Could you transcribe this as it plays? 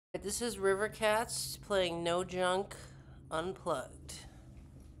This is River Cats playing No Junk Unplugged.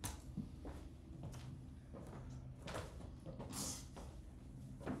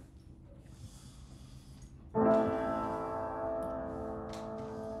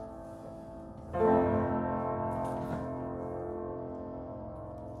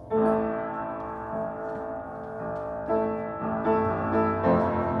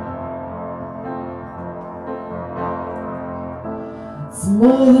 It's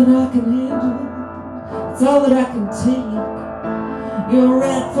more than I can handle, it's all that I can take. Your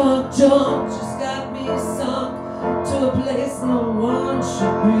red funk junk just got me sunk to a place no one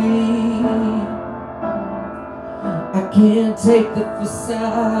should be. I can't take the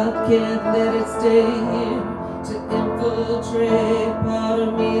facade, can't let it stay here to infiltrate part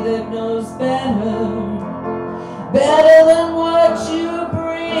of me that knows better than what you bring.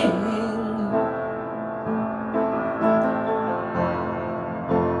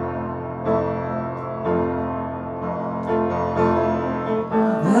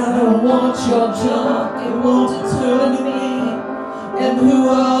 I don't want your junk, it won't determine me and who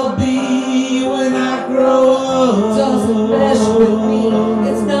I'll be when I grow up. It doesn't mesh with me,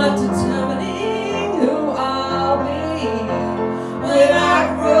 it's not determining who I'll be when I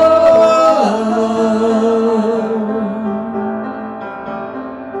grow up.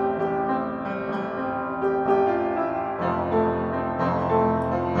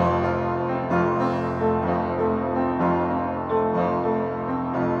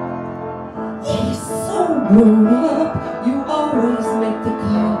 You're so grown up, you always make the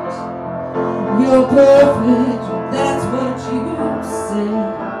cut. You're perfect, that's what you say.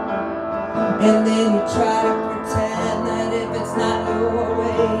 And then you try to pretend that if it's not your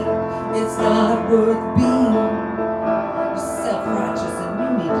way, it's not worth being. You're self-righteous and you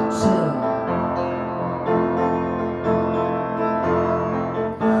need to chill.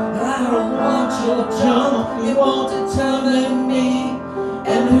 I don't want your junk, it won't determine me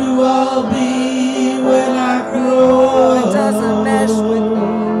and who I'll be when I grow up. It doesn't mesh with me,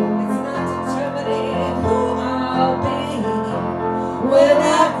 it's not determining who I'll be when I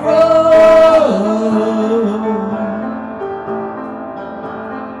grow up.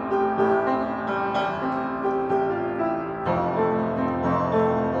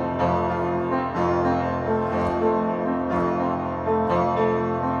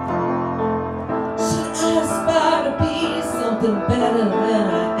 Should I aspire to be something better than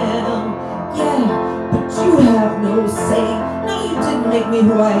I am? Yeah, but you have no say. No, you didn't make me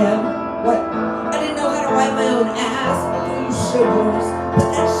who I am. What? I didn't know how to wipe my own ass before you showed yours. Put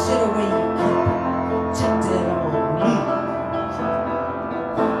that shit away, you keep. Checked it on me.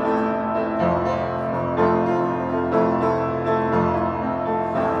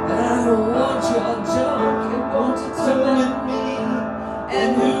 I don't want your junk, it won't determine me and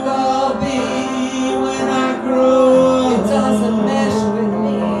who I'll be when I grow up. It doesn't mesh with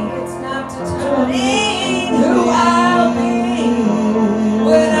me, it's not determining who I'll be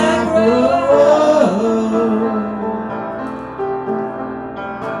when I grow up.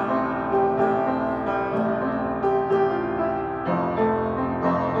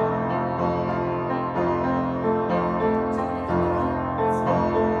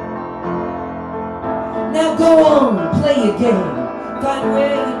 Now go on, play your game, find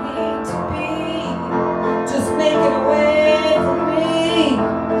where you need to be. Just make it away from me,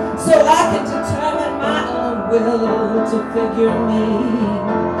 so I can determine my own will to figure me.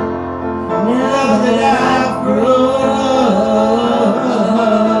 Now that I've grown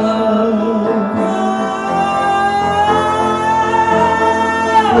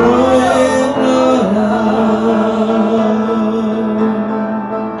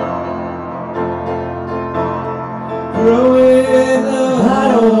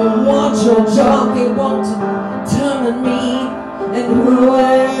I don't want your junk, it won't determine me and who I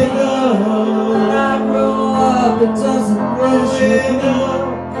be when I grow up. It doesn't mesh with me,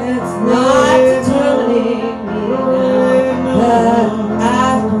 it's not